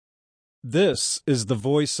This is the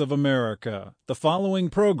voice of America. The following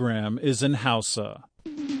program is in Hausa.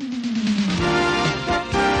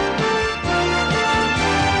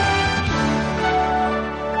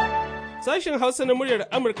 Sashen Hausa na muryar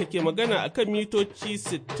Amurka ke magana a kan mitoci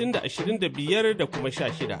 60 da 25 da kuma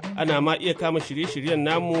 16. Ana ma iya kama shirye-shiryen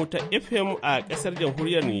namu ta FM a ƙasar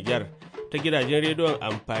jamhuriyar Nijar, ta gidajen rediyon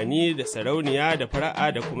amfani da sarauniya da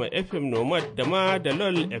fara'a da kuma FM Nomad da ma da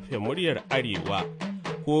LOL FM muryar Arewa.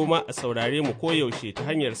 Ko ma a saurare mu koyaushe ta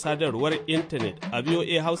hanyar sadarwar intanet a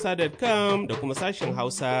voahausa.com da kuma sashen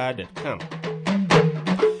hausa.com.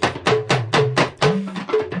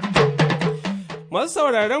 Masu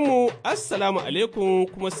sauraron mu Assalamu alaikum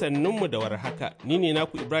kuma sannunmu da warhaka. Ni ne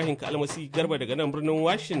naku Ibrahim Kalmasi Garba daga nan birnin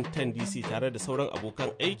Washington DC tare da sauran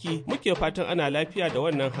abokan aiki muke fatan ana lafiya da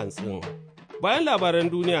wannan hantsin. Bayan labaran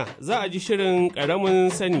duniya za a ji shirin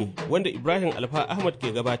ƙaramin sani wanda Ibrahim Alfa Ahmad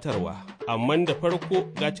ke gabatarwa, amma da farko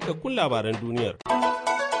ga cikakkun labaran duniyar.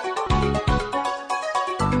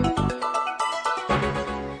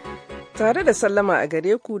 Tare da sallama a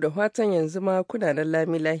gare ku da fatan yanzu ma kuna da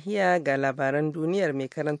lami lahiya ga labaran duniyar mai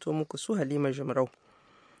karanto muku su Halima Jumrau.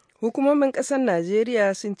 Hukumomin ƙasar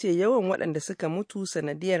Najeriya sun ce yawan waɗanda suka mutu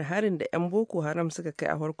sanadiyar harin da 'yan Boko Haram suka kai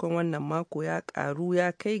a farkon wannan mako ya ƙaru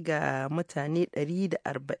ya kai ga mutane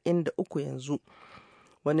 143 yanzu.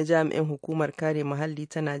 Wani jami'in hukumar kare muhalli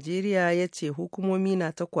ta Najeriya ya ce hukumomi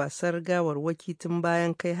na ta kwasar gawarwaki tun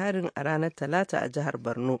bayan kai harin a ranar Talata a jihar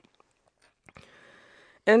Borno.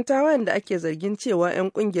 'Yan tawayen da ake zargin cewa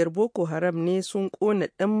 'yan kungiyar Boko Haram ne sun kona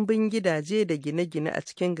ɗimbin gidaje da gine-gine a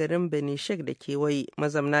cikin garin Benishek da kewaye.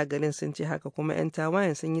 Mazamna garin sun ce haka kuma 'yan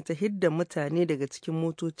tawayen sun yi ta hidda mutane daga cikin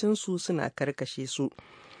motocinsu suna karkashe su.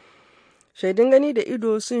 Shaidun gani da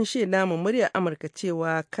ido sun shaida ma muryar Amurka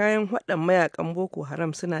cewa kayan haɗin mayakan Boko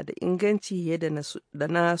Haram suna da inganci fiye da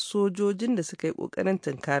na sojojin da suka yi ƙoƙarin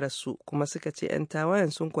tunkarar su, kuma suka ce 'yan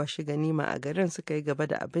tawayen sun kwashi ganima a garin suka yi gaba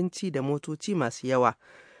da abinci da motoci masu yawa.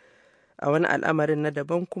 A wani al'amarin na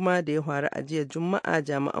daban kuma da ya faru a jiya Juma'a,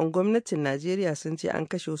 jami'an gwamnatin Najeriya sun ce an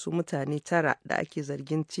kashe wasu mutane 9 da ake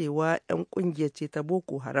zargin cewa 'yan ƙungiyar ce ta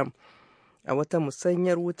Boko Haram a wata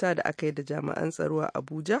musanyar wuta da aka yi da jami'an tsaro a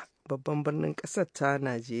Abuja, babban birnin ƙasar ta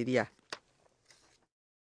Najeriya.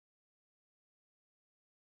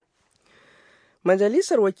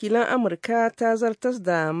 Majalisar Wakilan Amurka ta zartas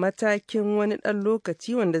da matakin wani ɗan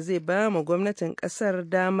lokaci wanda zai ba ma gwamnatin ƙasar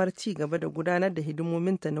damar ci gaba da gudanar da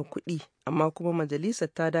hidimominta na kuɗi, amma kuma majalisar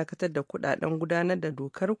ta dakatar da kuɗaɗen gudanar da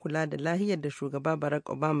dokar kula da lahiyar da shugaba Barack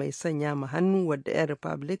Obama ya sanya ma hannu wadda 'yan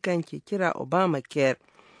Republican ke kira Obamacare.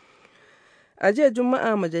 A jiya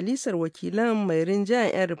Juma'a, Majalisar Wakilan mai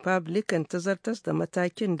rinjayen 'yan Republican ta zartas da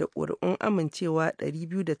matakin da ƙuri'un amincewa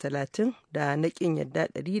 230 da na ƙin yadda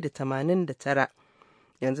 189.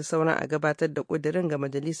 Yanzu sauran a gabatar da ƙudurin ga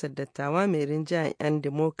Majalisar Dattawa mai rinjayen 'yan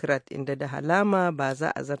Democrat inda da halama ba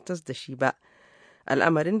za a zartas da shi ba.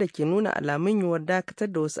 Al'amarin da ke nuna alamun yiwuwar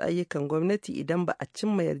dakatar da wasu ayyukan gwamnati idan ba a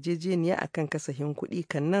cimma yarjejeniya akan kasafin kuɗi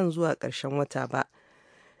kan nan zuwa ƙarshen wata ba.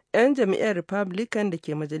 'Yan jam'iyyar Republican da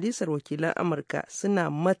ke Majalisar Wakilan Amurka suna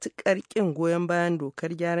matuƙar ƙin goyon bayan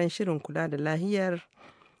dokar gyaran shirin kula da lahiyar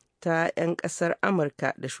ta 'yan ƙasar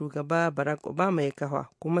Amurka da shugaba Barack Obama ya kafa,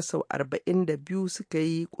 kuma sau 42 suka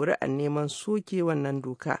yi ƙuri'ar neman soke wannan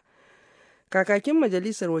doka. Kakakin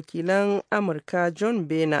Majalisar Wakilan Amurka John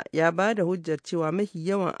Boehner ya ba da hujjar cewa mafi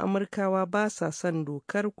yawan Amurkawa ba sa son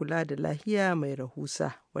dokar kula da lahiya mai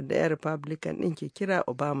rahusa, wadda 'yan Republican ɗin ke kira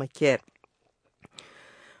Obamacare.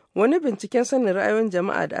 Wani binciken sanin ra'ayoyin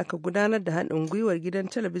jama'a da aka gudanar da haɗin gwiwar gidan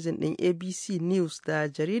talabijin ɗin ABC News da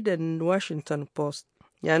jaridar Washington Post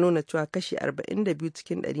ya nuna cewa kashi 42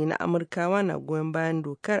 cikin 100 na Amurkawa na goyon bayan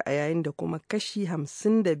dokar, a yayin da kuma kashi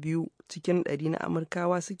 52 cikin 100 na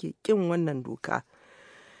Amurkawa suke ƙin wannan doka.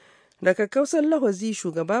 Da kakkausar lafazi,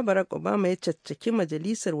 shugaba Barack Obama ya caccaki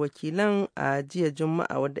Majalisar Wakilan a jiya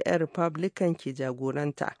Juma'a wadda 'yan Republican ke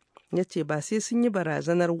jagoranta. Ya ce ba sai sun yi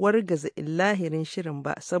barazanar wargaza illahirin shirin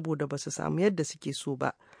ba saboda ba su samu yadda suke so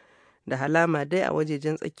ba. Da halama dai a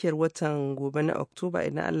wajejen tsakiyar watan gobe na Oktoba,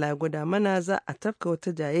 idan Allah ya gwada mana, za a tafka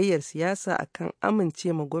wata jayayyar siyasa akan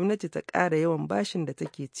amince ma gwamnati ta ƙara yawan bashin da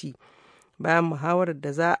take ci, bayan muhawarar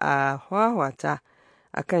da za a hwahwata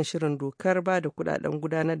akan shirin dokar ba da kudaden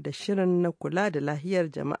gudanar da shirin na kula da lahiyar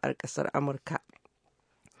jama'ar ƙasar Amurka.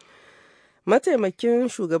 Mataimakin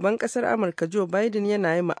shugaban ƙasar Amurka Joe Biden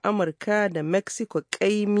yana yi ma Amurka da Mexico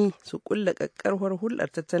ƙaimi su ƙulla ƙaƙƙarfar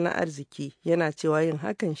hulɗar tattalin arziki, yana cewa yin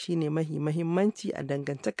hakan shine mahimmanci a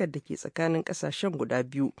dangantakar da ke tsakanin ƙasashen guda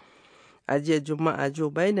biyu. A jiya Juma'a, Joe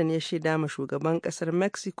Biden ya shaida ma shugaban ƙasar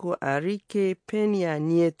Mexico Enrique Peña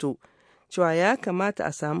Nieto cewa ya kamata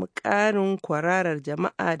a samu ƙarin kwararar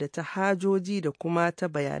jama'a da ta hajoji da kuma ta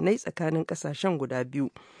bayanai tsakanin ƙasashen guda biyu.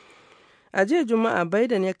 A jiya Juma'a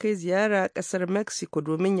Biden ya kai ziyara ƙasar Mexico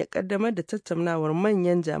domin ya ƙaddamar da tattaunawar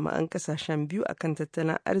manyan jami'an ƙasashen biyu akan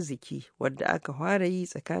tattalin arziki wadda aka fara yi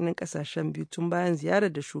tsakanin ƙasashen biyu tun bayan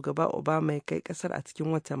ziyarar da shugaba Obama ya kai ƙasar a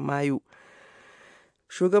cikin watan Mayu.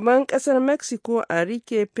 Shugaban ƙasar Mexico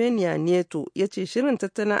Enrique Peña Nieto ya ce shirin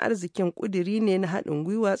tattalin arzikin ƙudiri ne na haɗin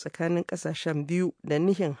gwiwa tsakanin ƙasashen biyu da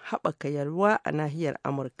nihin haɓaka yalwa a nahiyar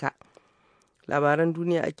Amurka. Labaran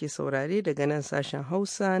duniya ake saurare daga nan sashen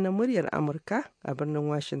Hausa na muryar Amurka a birnin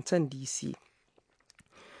Washington DC.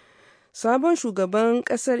 Sabon shugaban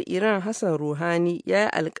ƙasar Iran Hassan Rouhani ya yi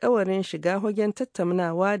alkawarin shiga fagen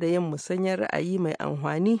tattaunawa da yin musanyar ra'ayi mai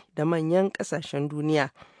amfani da manyan ƙasashen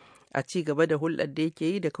duniya. A ci gaba da hulɗar da yake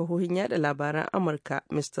yi da kahohin yada labaran Amurka,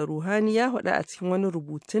 Mr. Rouhani ya faɗa a cikin wani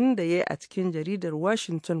rubutun da ya yi a cikin jaridar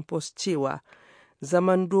Washington Post cewa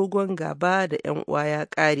zaman dogon gaba da 'yan uwa ya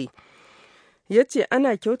ƙare. Ya ce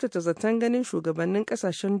ana kyautata zaton ganin shugabannin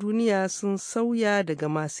ƙasashen duniya sun sauya daga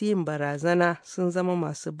masu yin barazana sun zama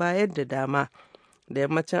masu bayar da dama. Da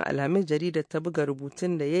yammacin Alhamis jaridar ta buga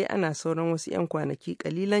rubutun da ya yi ana sauran wasu 'yan kwanaki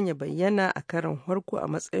kalilan ya bayyana a karon farko a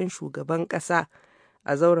matsayin shugaban ƙasa.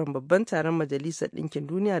 A zauren babban taron Majalisar Ɗinkin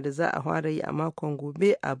Duniya da za a fara yi a makon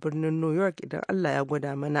gobe a birnin New York idan Allah ya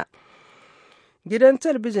gwada mana. Gidan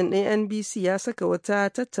talabijin ɗin NBC ya saka wata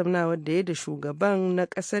tattaunawar da ya da shugaban na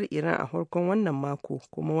ƙasar Iran a farkon wannan mako,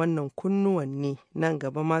 kuma wannan kunnuwan ne nan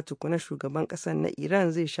gaba ma tukuna shugaban ƙasar na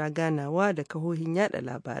Iran zai sha ganawa da kahohin yada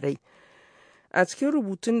labarai. A cikin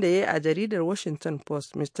rubutun da ya yi a jaridar Washington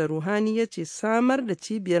Post, Mr. Rouhani ya ce samar da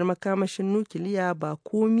cibiyar makamashin nukiliya ba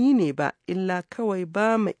komi ne ba, illa kawai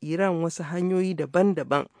ba ma Iran wasu hanyoyi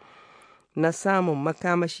daban-daban na samun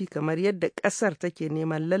makamashi kamar yadda ƙasar take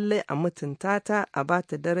neman lallai a mutunta ta, a ba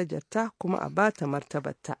ta darajarta kuma a ba ta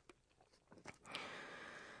martabarta.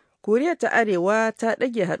 Koriya ta Arewa ta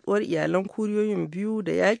ɗage haɗuwar iyalan Koriyoyin biyu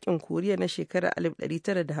da yakin Koriya na shekarar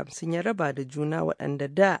 1950 ya raba da juna waɗanda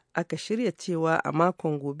da aka shirya cewa a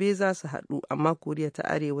makon gobe za su haɗu, amma Koriya ta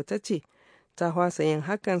Arewa ta ce ta hwasa yin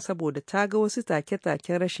hakan saboda ta ga wasu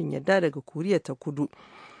take-taken rashin yarda daga Koriya ta Kudu.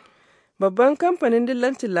 Babban kamfanin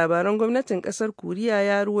dillancin labaran gwamnatin ƙasar Koriya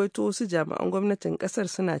ya ruwaito wasu jami'an gwamnatin ƙasar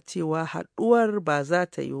suna cewa haɗuwar ba za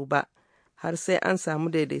ta yiwu ba. Har sai an samu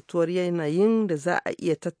daidaituwar yanayin da za a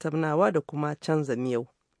iya tattaunawa da kuma canza miyau.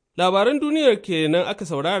 Labaran duniyar kenan aka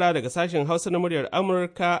saurara daga sashen Hausa na muryar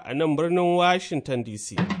Amurka a nan birnin Washington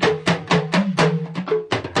DC.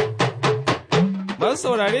 Masu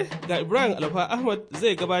saurare ga Ibrahim Alfa Ahmad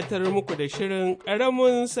zai gabatar muku da shirin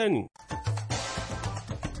ƙaramin sani.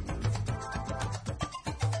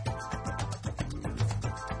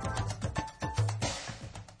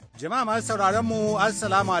 Jama'a masu sauraron mu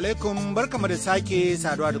assalamu alaikum, barkamu da sake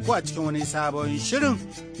saduwa da ku a cikin wani sabon shirin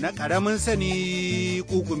na ƙaramin sani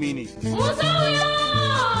kukumi ne. Musauyo,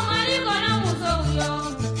 maliko na musauyo,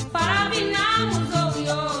 farafin na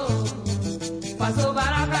musauyo, faso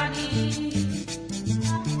barakadi.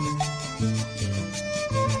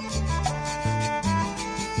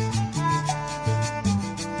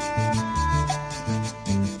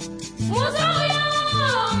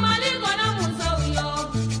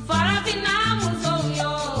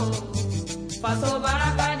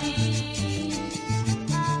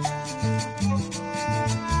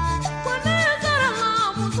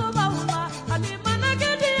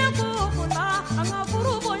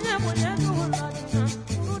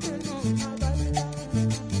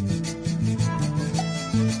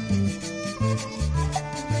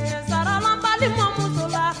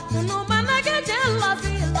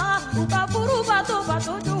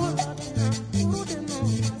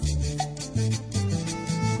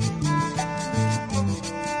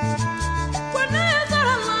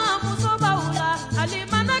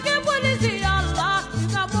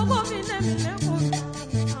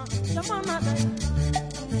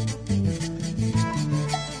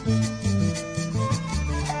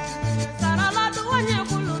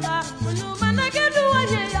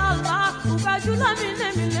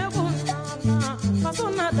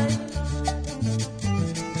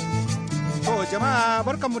 Jama'a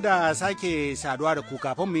barkanmu da sake saduwa da ku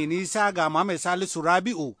kafin mai nisa ga Muhammad Salisu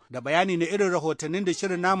Rabi'u da bayani na irin rahotannin da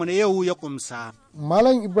shirin namu na yau ya kumsa.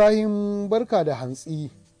 Malam Ibrahim barka da hantsi.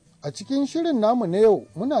 A cikin shirin namu na yau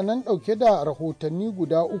muna nan ɗauke da rahotanni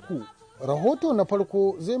guda uku. Rahoto na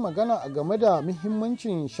farko zai magana a game da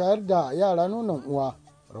muhimmancin shayar da yara nonon uwa.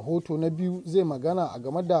 Rahoto na biyu zai magana a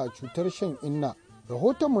game da cutar shan inna.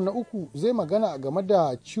 Rahotonmu na uku zai magana a game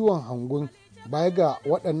da ciwon hangun. Baya ga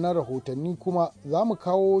waɗannan rahotanni kuma za mu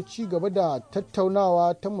kawo ci gaba da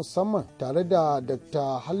tattaunawa ta musamman tare da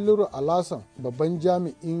Dr. Halliru Alasan, babban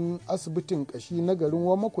jami'in asibitin ƙashi na garin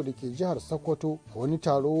Wamako da ke jihar Sokoto, a wani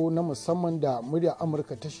taro na musamman da muryar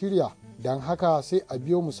Amurka ta shirya. Don haka sai a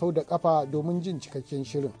biyo mu sau da kafa domin jin cikakken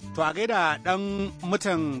shirin. To a gaida ɗan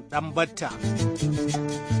mutan ɗan batta.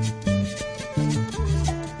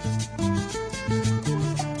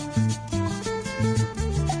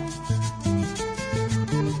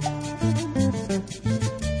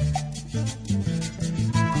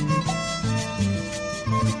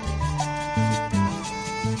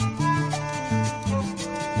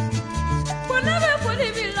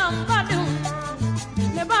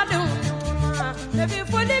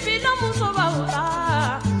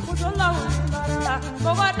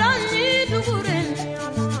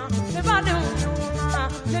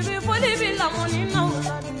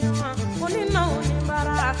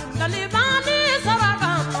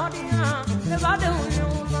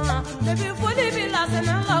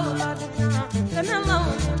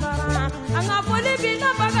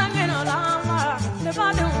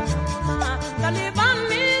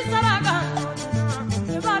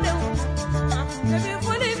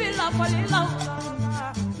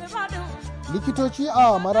 Likitoci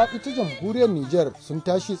a Maraɗi ta jamhuriyar Nijar sun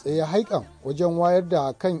tashi tsaye haikan wajen wayar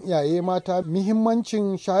da kan iyaye mata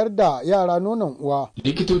muhimmancin shayar da yara nonon uwa.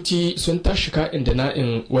 Likitoci sun tashi ka'in da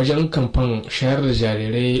na'in wajen kamfan shayar da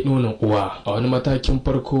jarirai nonon uwa a wani matakin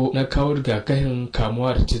farko na kawo rigakafin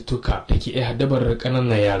kamuwa da cututtuka da ke iya haddabar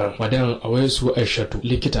ƙananan yaran. Madan Awaisu Aishatu,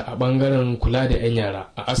 likita a bangaren kula da 'yan yara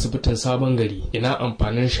a asibitin Sabon Gari, ina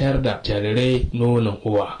amfanin shayar da jarirai nonon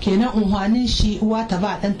uwa. Kenan unhwanin shi uwa ta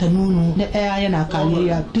ba ɗanta nono na ɗaya yana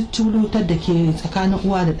kariya duk cutar da ke tsakanin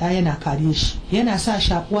uwa da ɗa yana kariya shi, yana sa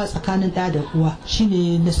shakuwa tsakanin ɗa da uwa,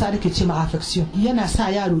 shine nasa ke ce ma affection, yana sa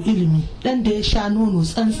yaro ilimi. Ɗan da ya sha nono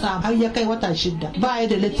tsantsa har ya kai wata 6 ba ya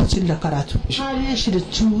da latticin da karatu, kariyar shi da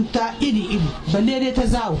cuta iri-iri balle dai ta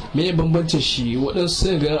zawo. Me bambancin shi? Waɗansu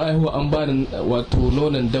sun ga aihuwa an ba da wato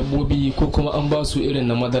nonon dabbobi ko kuma an ba su irin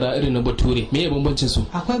na madara irin na bature, me bambancin su?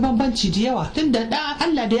 Akwai bambanci da yawa, tunda ɗa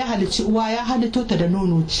Allah da ya halicci uwa ya halitto ta da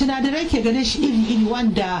nono, sinadarai ke ganin shi iri-iri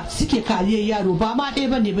wanda suke kariyar yaro ba ma ɗaya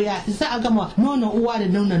bane ba. Za a gama nonon uwa da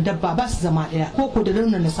nonon dabba ba su zama ɗaya, ko da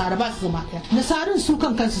nonon nasara ba su zama ɗaya. Nasarun su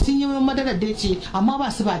kan kansu sun yi madarar da ce amma ba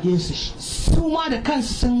su ba ɗiyansu, su ma da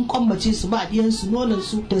kansu sun kwambace su ba ɗiyansu nonon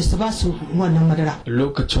su da su ba su wannan madara.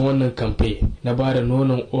 Lokacin wannan kamfe na ba da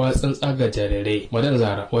nonon uwa tsantsa ga jarirai, madan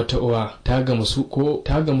Zara, wata uwa ta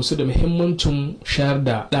gamsu da muhimmancin shayar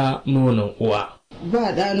da ɗa nonon uwa.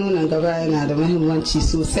 Ba da nonon gaba yana da muhimmanci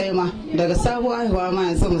sosai ma. Daga sabuwar haihuwa ma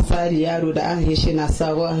yanzu misali yaro da an shi na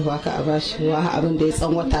sabuwar haihuwa ka a bashi ruwa abin da ya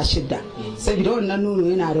tsan wata 6, saboda wannan nono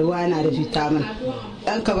yana da ruwa, yana da vitamin.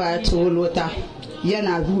 Ɗanka ba ya wata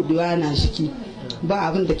yana buɗewa, yana jiki, ba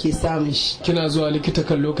abin da ke samun shi. Kina zuwa likita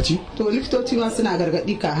kan lokaci? To likitoci ma suna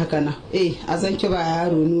gargaɗi ka haka na. A zanki ba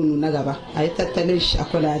yaro nono na gaba, a yi tattalin shi, a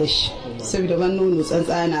kula da shi, saboda ban nono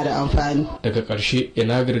tsantsa yana da amfani. Daga ƙarshe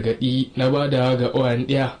ina gargaɗi na bada ga uwayen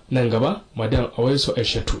ɗiya nan gaba. Madan Awaisu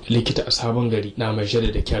Aishatu, likita a Sabon Gari, na mai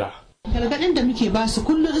da kira. Gargaɗin da muke ba su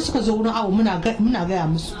kullum suka zo wurin awo muna gaya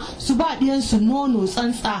musu su ba ɗiyansu nono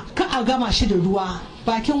tsantsa, ka a gama shi da ruwa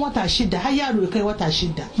bakin wata 6 har yaro ya kai wata 6.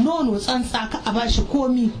 Nono tsantsa, ka a bashi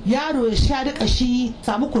komi, yaro ya sha da kashi,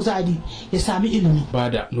 samu kuzari, ya sami ilimi.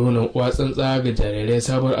 Bada nonon uwa tsantsa ga jarirai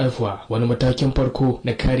sabuwar haihuwa wani matakin farko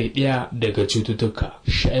na kare ɗiya daga cututtuka.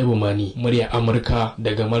 Sha'ibu Mani, murya Amurka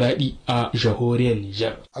daga Maraɗi a jamhuriyar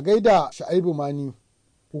Nijar. A gaida Sha'ibu Mani.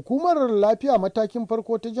 Hukumar lafiya matakin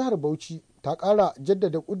farko ta jihar Bauchi ta ƙara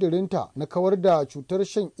jaddada ƙudurinta na kawar da cutar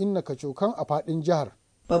shan inna kacokan a faɗin jihar.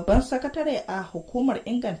 Babban sakatare a hukumar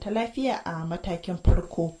inganta lafiya a matakin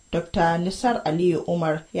farko, Dr. Nisar Aliyu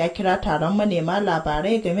Umar, ya kira taron manema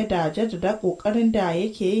labarai game da jaddada ƙoƙarin da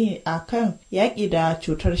yake yi a kan yaƙi da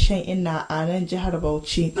cutar shan inna a nan jihar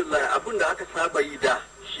Bauchi. Abin da aka saba yi da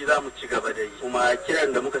shi za mu ci gaba da yi, kuma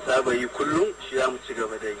kiran da muka saba yi kullum shi za mu ci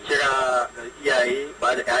gaba da yi. Kira ga iyaye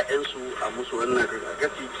ba da 'ya'yansu a musu wannan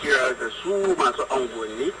rigakafi, kira ga su masu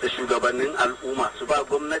unguwanni da shugabannin al'umma su ba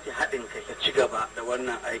gwamnati haɗin kai ta ci gaba da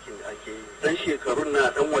wannan aikin da ake yi. Dan shekarun na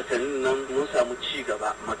dan watannin nan mun samu ci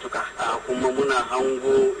gaba matuka, kuma muna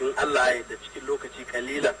hango in Allah ya da cikin lokaci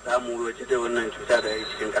kalilan za mu waje da wannan cuta da ya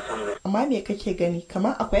cikin ƙasar mu. Amma me kake gani,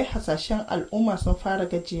 kamar akwai hasashen al'umma sun fara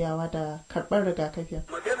gajiyawa da karɓar rigakafin?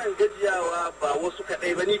 Maganar gajiyawa ba wasu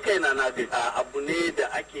kaɗai ba, ni kaina na gaji. Abu ne da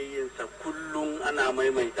ake yin sa kullum, ana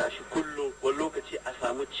maimaita shi kullum. Wani lokaci a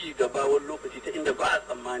samu ci gaba, wani lokaci ta inda ba a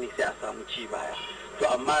tsammani sai a samu ci baya. To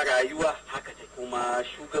amma rayuwa haka take, kuma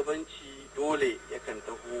shugabanci dole yakan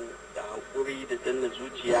taho da haƙuri da danna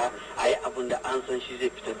zuciya a yi abin da an san shi zai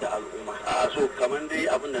fitar da al'umma. So kamar dai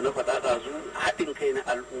abin da na faɗa ɗazu, haɗin kai na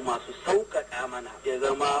al'umma su sauƙaƙa mana ya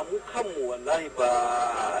zama mu kanmu wallahi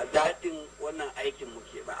ba daɗin wannan aikin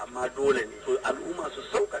muke ba, amma dole ne to al'umma su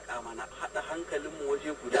sauƙaƙa mana, haɗa hankalinmu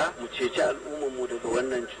waje guda mu ceci al'ummarmu daga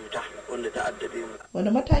wannan cuta wanda ta addabe mu. Wani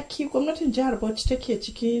mataki gwamnatin jihar Bauchi take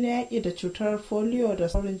ciki na yaƙi da cutar polio da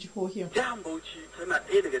sauran jihohin? Jihar Bauchi tana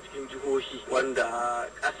ɗaya daga cikin jihohi wanda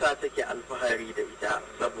ƙasa take alfahari da ita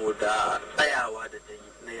saboda tsayawa da ta yi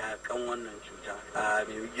na yakan wannan cuta.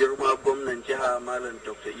 Mai girma gwamnan jiha Malam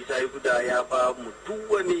Dr. Isa Guda ya ba mu duk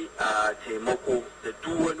wani taimako da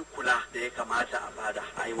duk wani kula da ya kamata a bada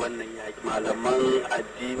a yi wannan yaki. Malaman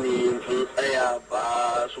addini sun tsaya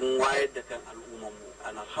ba sun wayar da kan al'ummarmu.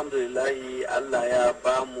 Alhamdulillahi Allah ya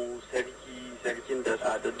ba mu sarkin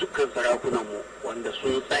da dukkan sarakunanmu wanda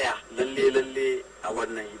sun tsaya lalle a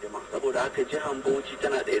wannan hidima. Saboda haka jihar Bauchi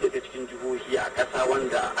tana ɗaya daga cikin jihohi a ƙasa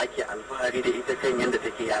wanda ake alfahari da ita kan yadda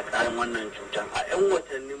take yaƙar wannan cuta. A 'yan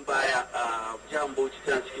watannin baya jihar Bauchi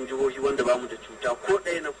tana cikin jihohi wanda bamu da cuta ko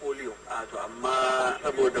ɗaya na polio. To amma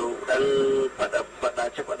saboda ɗan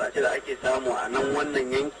faɗace-faɗace da ake samu a nan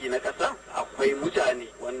wannan yanki na ƙasa, akwai mutane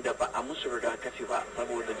wanda ba a musu rigakafi ba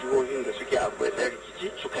saboda jihohin da suke akwai ɗan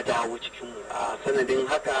rikici suka dawo cikinmu. A sanadin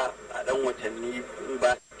haka a ɗan watanni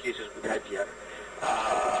ba cases guda 5.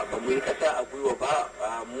 Ba mu yi kasa a gwiwa ba,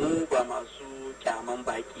 mu ba masu kyaman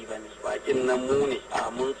baki ba ne, bakin nan mu ne.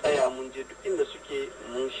 Mun tsaya mun je duk inda suke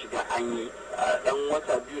mun shiga an yi. Dan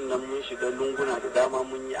wata biyun nan mun shiga lunguna da dama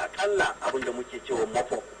mun yi akalla abin da muke cewa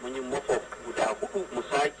mop-up. Mun yi mop-up guda 4 mu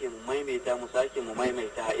sake mu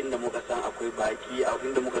maimaita inda muka san akwai baki,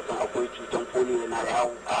 inda muka san akwai cutan polio na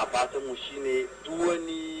yawo. Fatan mu shine duk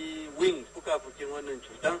wani wing fuka-fukin wannan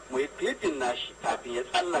cutan mu yi clipping nashi kafin ya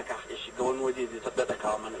tsallaka ya shiga wani waje zai tabbata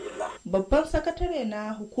kawo mana illa. Babban sakatare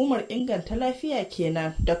na hukumar inganta lafiya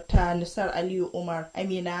kenan Dr. Nisar Aliyu Umar.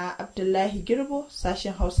 Amina Abdullahi Girbo,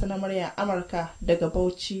 sashen Hausa na murya Amurka daga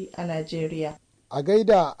Bauchi a Najeriya. A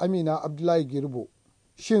gaida Amina Abdullahi Girbo.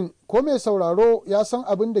 Shin ko mai sauraro ya san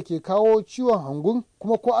abin da ke kawo ciwon hangun,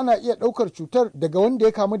 kuma ko ana iya ɗaukar cutar daga wanda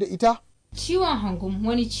ya kamu da ita? Ciwon hangum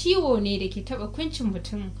wani ciwo ne da ke taba kuncin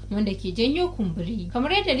mutum wanda ke janyo kumburi. Kamar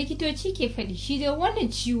yadda likitoci ke faɗi, shi dai wannan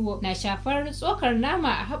ciwo na shafar tsokar nama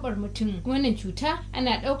a haɓar mutum. Wannan cuta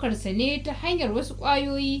ana ɗaukar sa ne ta hanyar wasu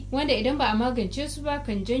ƙwayoyi wanda idan ba a magance su ba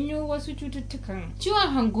kan janyo wasu cututtukan. Ciwon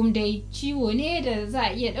hangum dai ciwo ne da za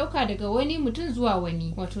a iya ɗauka daga wani mutum zuwa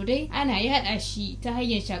wani. Wato dai ana yaɗa shi ta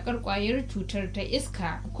hanyar shakar ƙwayar cutar ta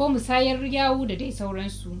iska ko musayar yawu da dai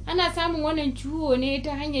sauransu. Ana samun wannan ciwo ne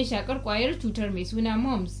ta hanyar shakar ƙwayar cutar mai suna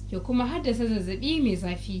mumps ya kuma haddasa zazzabi mai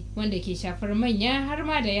zafi wanda ke shafar manya har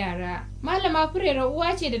ma da yara. Malama Furera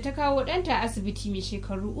uwa ce da ta kawo ɗanta asibiti mai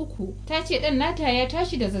shekaru 3. Ta ce ɗan nata ya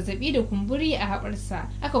tashi da zazzabi da kumburi a haɓarsa.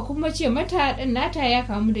 Aka kuma ce mata ɗan nata ya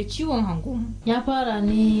kamu da ciwon hangum. Ya fara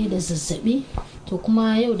ne da zazzabi, to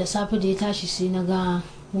kuma yau da safe da ya tashi sai na ga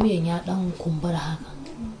wuyan ya ɗan kumbura haka.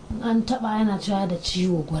 An taɓa yana cewa da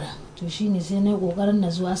ciwo gura. To shine sai na kokarin na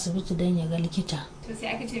zuwa asibiti don ya ga likita. To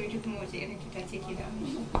sai aka ce miki kuma wace irin cuta ce ke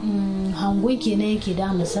damu? Hangun kenan yake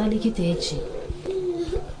damu, sa likita ya ce.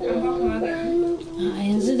 A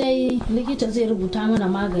yanzu dai likita zai rubuta mana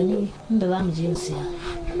magani inda za mu je mu siya.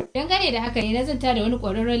 Dangane da haka ne na zanta da wani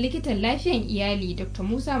ƙwararren likitan lafiyan iyali Dr.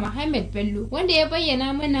 Musa Muhammad Bello wanda ya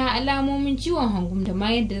bayyana mana alamomin ciwon hangum da ma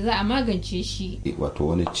yadda za a magance shi. Wato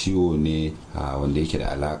wani ciwo ne wanda yake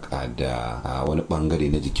da alaka da wani bangare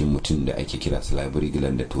na jikin mutum da ake kira salivary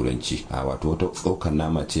gland da turanci. Wato wata tsokar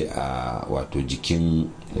nama ce a wato jikin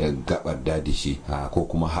gabar dadishi ko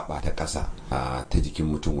kuma haɓa ta ƙasa ta jikin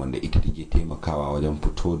mutum wanda ita take taimakawa wajen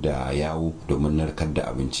fito da yawu domin narkar da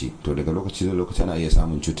abinci. To daga lokaci zuwa lokaci ana iya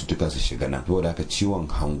samun cututtuka su shiga nan. Saboda haka ciwon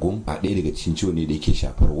hangum a ɗaya daga cikin ciwo ne da yake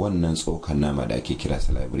shafar wannan tsokar nama da ake kira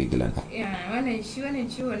salivary gland. Wannan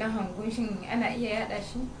ciwo na hangum shin ana iya yada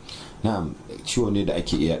shi? Na'am, ciwo ne da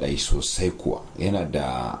ake iya yada shi sosai kuwa. Yana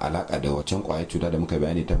da alaka da wacan kwayar cuta da muka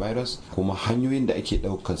bayani ta virus, kuma hanyoyin da ake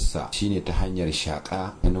ɗaukar sa shine ta hanyar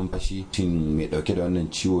shaka na numfashi. Shin mai ɗauke da wannan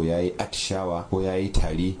ciwo yayi atishawa ko yayi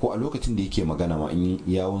tari ko a lokacin da yake magana ma in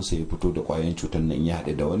yawunsa ya fito da kwayoyin cutar nan ya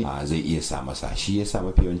haɗu da wani zai iya sa masa. Shi yasa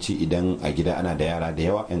mafi yawanci idan a gida ana da yara da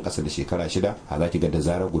yawa 'yan ƙasa da shekara 6 za ki ga da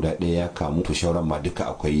zarar guda ɗaya ya kamu to shauran ma duka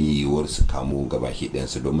akwai yiwuwar su kamu gabaki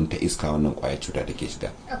ɗayansu domin ta iska wannan kwayar cuta take shiga.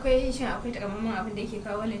 Akwai iya shin akwai takamaiman abin da yake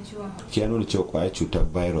kawo wannan ciwon? Ya nuna cewa kwayar cutar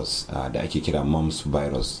virus da ake kira mumps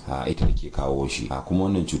virus ita da ke kawo shi. Kuma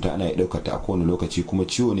wannan cuta ana iya ɗaukar ta a kowane lokaci, kuma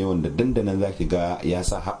ciwo ne wanda dandanan zaki ga ya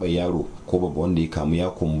sa haɓa yaro ko babba wanda ya kamu ya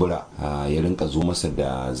kumbura, ya rinka zo masa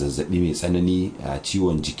da zazzabi mai tsanani,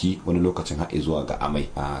 ciwon jiki, wani lokacin haɗe zuwa ga amai.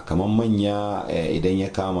 Kamar manya idan ya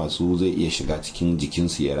kama su zai iya shiga cikin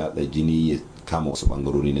jikinsu ya ratsa jini ya kama wasu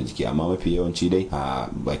bangarori na jiki, amma mafi yawanci dai a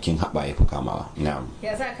bakin haɓa ya fi kamawa.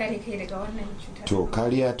 Ya za a kare kai daga wannan cuta? To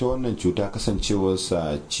kariya ta wannan cuta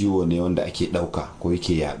kasancewarsa ciwo ne wanda ake ɗauka ko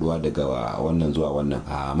yake yaduwa daga wannan zuwa wannan.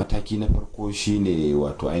 Mataki na farko shine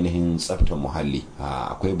wato ainihin tsaftar muhalli.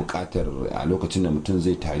 Akwai buƙatar a lokacin da mutum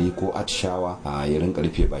zai tari ko atishawa ya rinka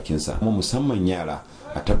rufe bakinsa, kuma musamman yara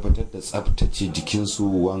a tabbatar da tsaftace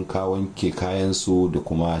jikinsu, wanke kayansu da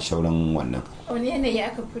kuma shauran wannan. Wani yanayi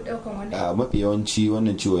aka fi ɗaukan wannan? Mafi yawanci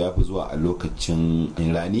wannan ciwo ya fi zuwa a lokacin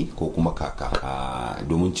rani ko kuma kaka,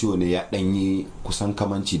 domin ciwo ne ya ɗanyi kusan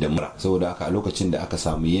kamanci da mura, saboda haka a lokacin da aka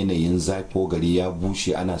samu yanayin zafi ko gari ya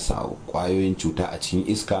bushe ana sa kwayoyin cuta a cikin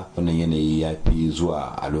iska, wannan yanayi ya fi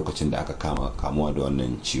zuwa a lokacin da aka kamuwa da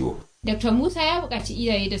wannan ciwo. Dr. Musa ya buƙaci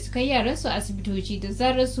iyaye da su kai yaransu asibitoci da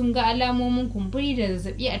zarar sun ga alamomin kumburi da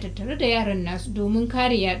zazzabi a tattare da yaran nasu domin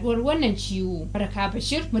kare yaduwar wannan ciwo. Baraka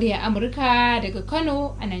Bashir, murya Amurka daga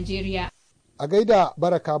Kano a Najeriya. A gaida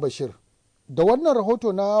Baraka Bashir. Da wannan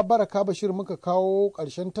rahoto na Baraka Bashir muka kawo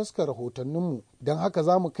ƙarshen taskar rahotanninmu, don haka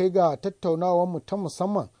za mu kai ga tattaunawarmu ta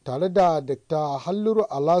musamman tare da Dr. Halluru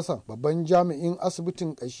Alasan, babban jami'in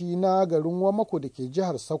asibitin ƙashi na garin Wamako da ke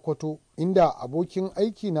jihar Sokoto, inda abokin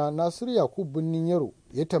aiki na Nasiru Yakubu Birnin Yaro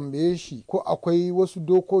ya tambaye shi ko akwai wasu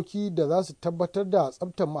dokoki da za su tabbatar da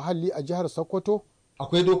tsaftar muhalli a jihar Sokoto.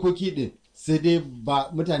 Akwai dokoki ɗin, sai dai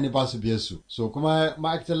mutane ba su biyar su, so kuma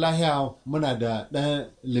ma'aikatar lahiya muna da ɗan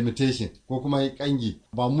limitation ko kuma kangi,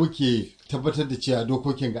 ba muke tabbatar da cewa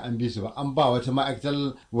dokokin ga an bi su ba, an ba wata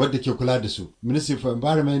ma'aikatar wadda ke kula da su, Ministry for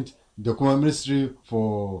Environment da kuma Ministry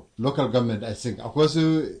for Local Government. I think akwai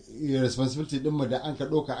wasu responsibility ɗinmu da an ka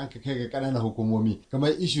ɗauka an ka kai ga ƙananan hukumomi, kamar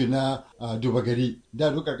issue na duba gari da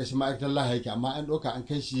duk ƙarƙashin ma'aikatar lahiya yake, amma an ɗauka an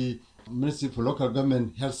kai shi Ministry for Local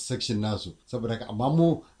Government Health Section nasu, saboda haka amma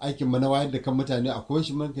mu aikin mu na wayar da kan mutane a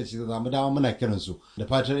kowace muka ci zamu dama muna kiran su da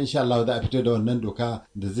fatan insha Allah za a fito da wannan doka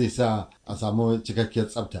da zai sa a samu cikakkiyar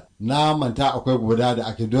tsafta. Na manta akwai guda da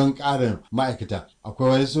ake don ƙarin ma'aikata,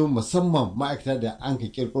 akwai wasu musamman ma'aikata da an ka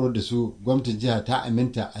kirkiro da su, gwamnatin jiha ta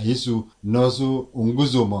aminta a yi su na wasu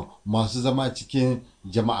unguzoma masu zama cikin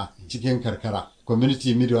jama'a cikin karkara.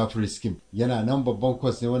 Community Midwifery Scheme yana nan babban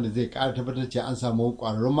kwas ne wanda zai ƙara tabbatar cewa an samu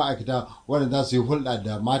ƙwararrun ma'aikata wanda za su yi hulɗa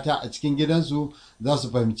da mata a cikin gidansu, za su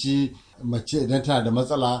fahimci mace idan tana da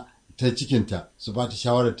matsala ta cikinta su ba ta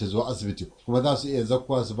shawarar ta zo asibiti, kuma za su iya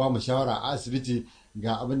zakkuwa su ba mu shawara a asibiti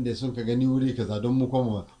ga abin da sun ka gani wuri kaza don mu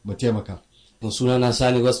kuma mu taimaka. Sunana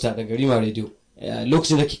Sani Wasta daga Rima Radio.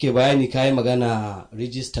 Lokacin da kike bayani kayi magana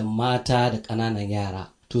rijistar mata da ƙananan yara.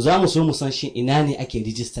 To za mu so mu san shi ina ne ake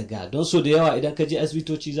rijista ga, don so da yawa idan ka je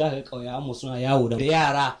asibitoci za ka ga ƙauyawan mu suna yawo da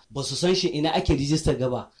yara ba su san shi ina ake rijista ga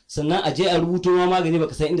ba, sannan a je a rubuto ma magani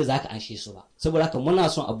baka san inda zaka anshe su ba. Saboda haka muna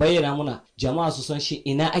son a bayyana muna jama'a su san shi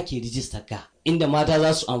ina ake rijista ga, inda mata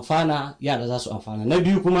za su amfana, yara za su amfana. Na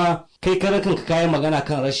biyu kuma kai karan kanka kayi magana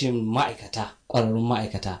kan rashin ma'aikata, ƙwararrun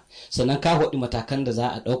ma'aikata, sannan ka faɗi matakan da za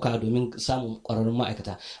a ɗauka domin samun ƙwararrun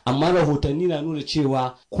ma'aikata, amma rahotanni na nuna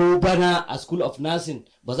cewa ko bana a School of Nursing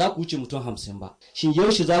ba za ku wuce mutum 50 ba. Shin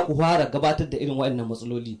yaushe za ku fara gabatar da irin waɗannan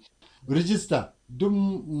matsaloli? Rijista duk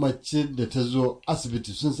mace da ta zo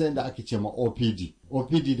asibiti sun san inda ake ce ma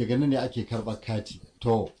OPD daga nan ne ake karɓar kati.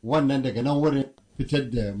 To wannan daga nan wurin fitar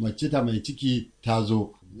da mace ta mai ciki ta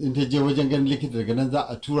zo, in ta je wajen ganin likita daga nan za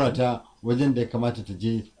a tura ta wajen da ya kamata ta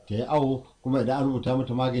je ta yi awo, kuma idan an rubuta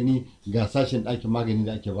mata magani ga sashen ɗakin magani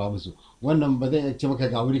da ake ba musu. Wannan ba zai ce maka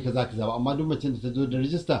ga wuri kaza ba, amma duk mace da ta zo da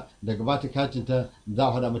rijista daga bata katin ta za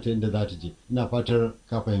a faɗa mata inda za ta je. Ina fatar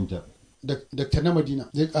ka fahimta. Dr. na Madina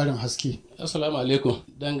zai ƙarin haske. Assalamu alaikum.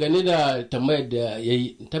 Dangane da tambayar da ya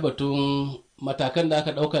yi tabbatun matakan da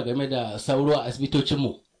aka ɗauka game da sauro a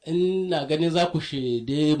asibitocinmu, ina ganin za ku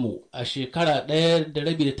shaide mu a shekara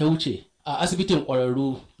 1.5 da ta wuce a asibitin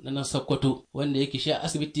ƙwararru na nan Sokoto, wanda yake shi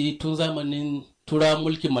asibiti tun zamanin tura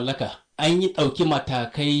mulkin mallaka. An yi ɗauki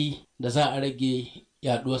matakai da za a rage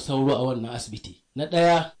yaɗuwar sauro a wannan asibiti. Na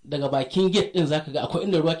ɗaya, daga bakin gate ɗin zaka ga akwai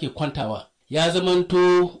inda ruwa ke kwantawa. Ya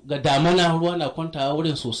zamanto ga damana ruwa na kwantawa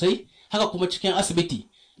wurin sosai. Haka kuma cikin asibiti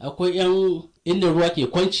akwai inda ruwa ke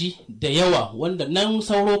kwanci da yawa, wanda nan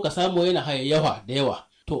sauro ka samu yana hayayyawa da yawa.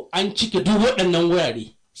 To an cike duk waɗannan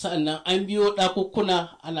wurare, sa'annan an biyo ɗakukkuna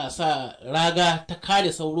ana sa raga ta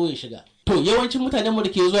kare sauro ya shiga. To yawancin mutanen mu da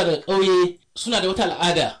ke zuwa daga ƙauye suna da wata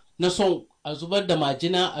al'ada na son a zubar da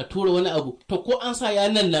majina a tura wani abu to ko an sa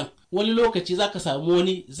yanan nan wani lokaci zaka samu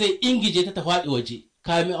wani zai ingije ta faɗi waje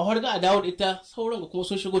kamin a harga a dawo da ita sauran kuma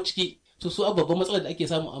sun shigo ciki to su babban matsalar da ake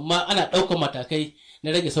samu amma ana ɗaukar matakai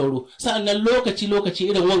na rage sauro sa'annan lokaci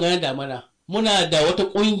irin wanga na damana muna da wata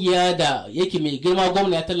ƙungiya da yake mai girma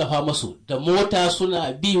gwamna ya tallafa masu da mota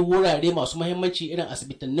suna bi wurare masu muhimmanci irin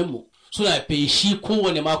asibitanninmu suna feshi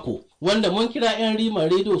kowane mako wanda mun kira 'yan rima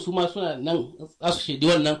rediyo su ma suna nan za su shaidi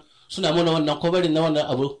wannan suna mana wannan kwabarin na wannan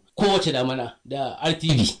abu kowace damana da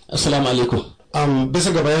RTV. Assalamu alaikum.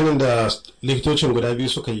 Bisa ga bayanin da likitocin guda biyu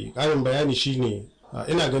suka yi, ƙarin bayani shine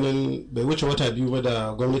ina ganin bai wuce wata biyu ba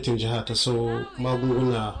da gwamnatin jiha ta sau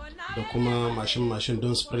magunguna da kuma mashin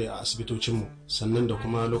don spray a asibitocinmu sannan da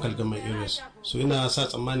kuma local government areas. So ina sa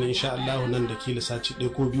tsammanin insha Allah nan da kila sati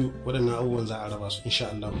ɗaya ko biyu waɗannan abubuwan za a raba su insha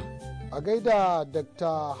Allah. A gaida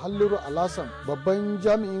Dr. Halliru Alasan babban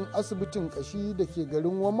jami'in asibitin kashi da ke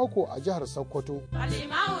garin Wamako a jihar Sokoto.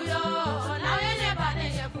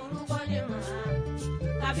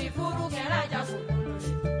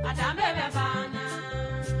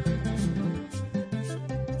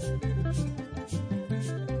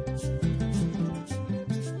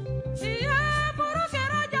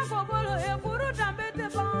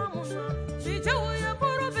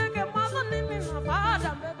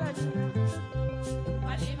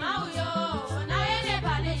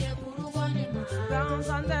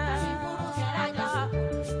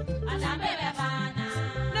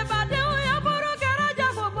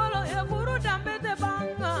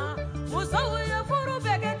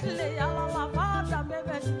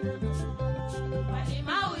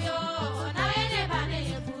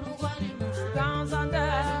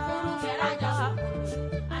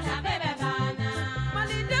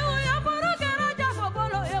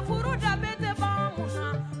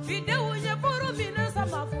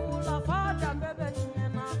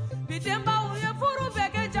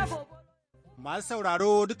 Masu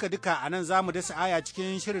sauraro duka-duka a nan za mu dasa aya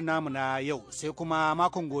cikin shirin namu na yau sai kuma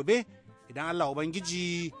makon gobe idan Allah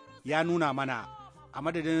Ubangiji ya nuna mana a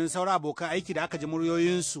madadin sauran abokan aiki da aka ji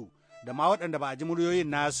muryoyinsu da ma waɗanda ba a ji muryoyin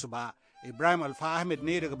nasu ba. Ibrahim Alfa Ahmed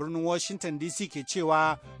ne daga birnin Washington DC ke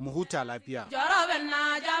cewa mu huta lafiya.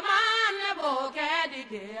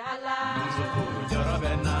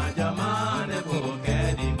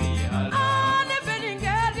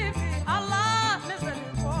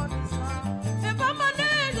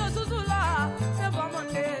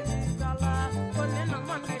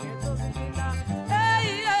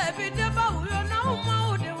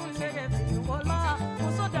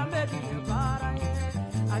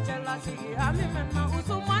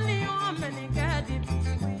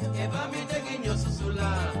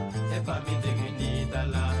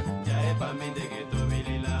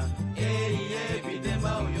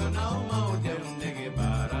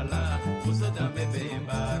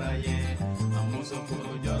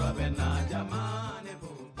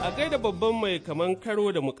 A gaida babban mai kaman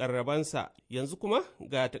karo da mukarrabansa yanzu kuma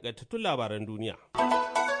ga takaitattun labaran duniya.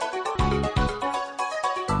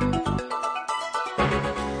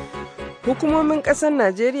 Hukumomin ƙasar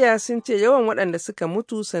Najeriya sun ce yawan waɗanda suka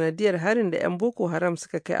mutu sanadiyar harin da 'yan Boko Haram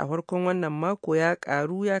suka kai a farkon wannan mako ya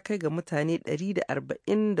ƙaru ya kai ga mutane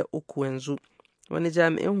 143 yanzu. Wani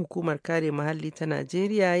jami'in hukumar kare muhalli ta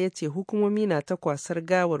Najeriya ya ce hukumomi na ta kwasar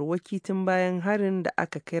gawarwaki tun bayan harin da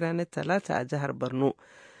aka kai ranar Talata a jihar Borno.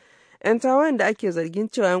 'Yan tawayen da ake zargin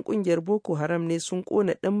cewa 'yan kungiyar Boko Haram ne sun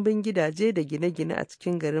kona ɗimbin gidaje da gine-gine a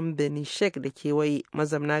cikin garin Benishek da kewaye.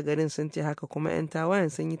 Mazamna garin sun ce haka kuma 'yan tawayen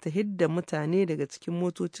sun yi ta hidda mutane daga cikin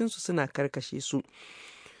motocinsu suna karkashe su.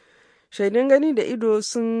 Shaidun gani da ido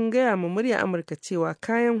sun gaya ma murya Amurka cewa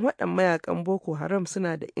kayan waɗan mayakan Boko Haram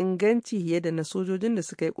suna da inganci fiye da na sojojin da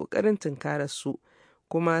suka yi ƙoƙarin tunkarar su.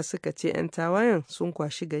 Kuma suka ce 'yan tawayen sun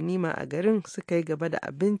kwashi ganima a garin suka yi gaba da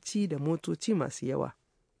abinci da motoci masu yawa.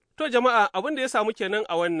 To jama'a abin da ya samu kenan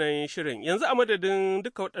a wannan shirin yanzu a madadin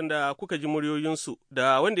duka waɗanda kuka ji muryoyinsu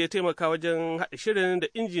da wanda ya taimaka wajen haɗa shirin da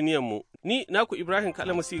injiniyanmu ni naku Ibrahim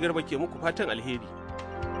Kalamusi Garba ke muku fatan alheri.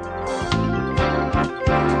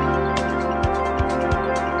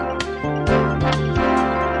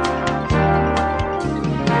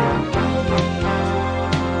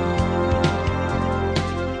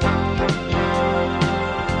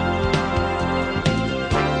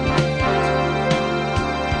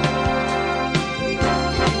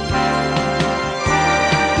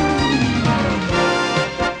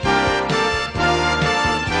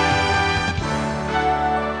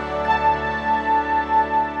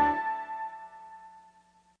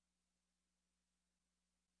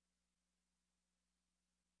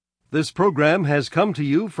 This program has come to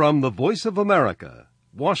you from the Voice of America,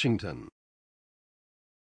 Washington.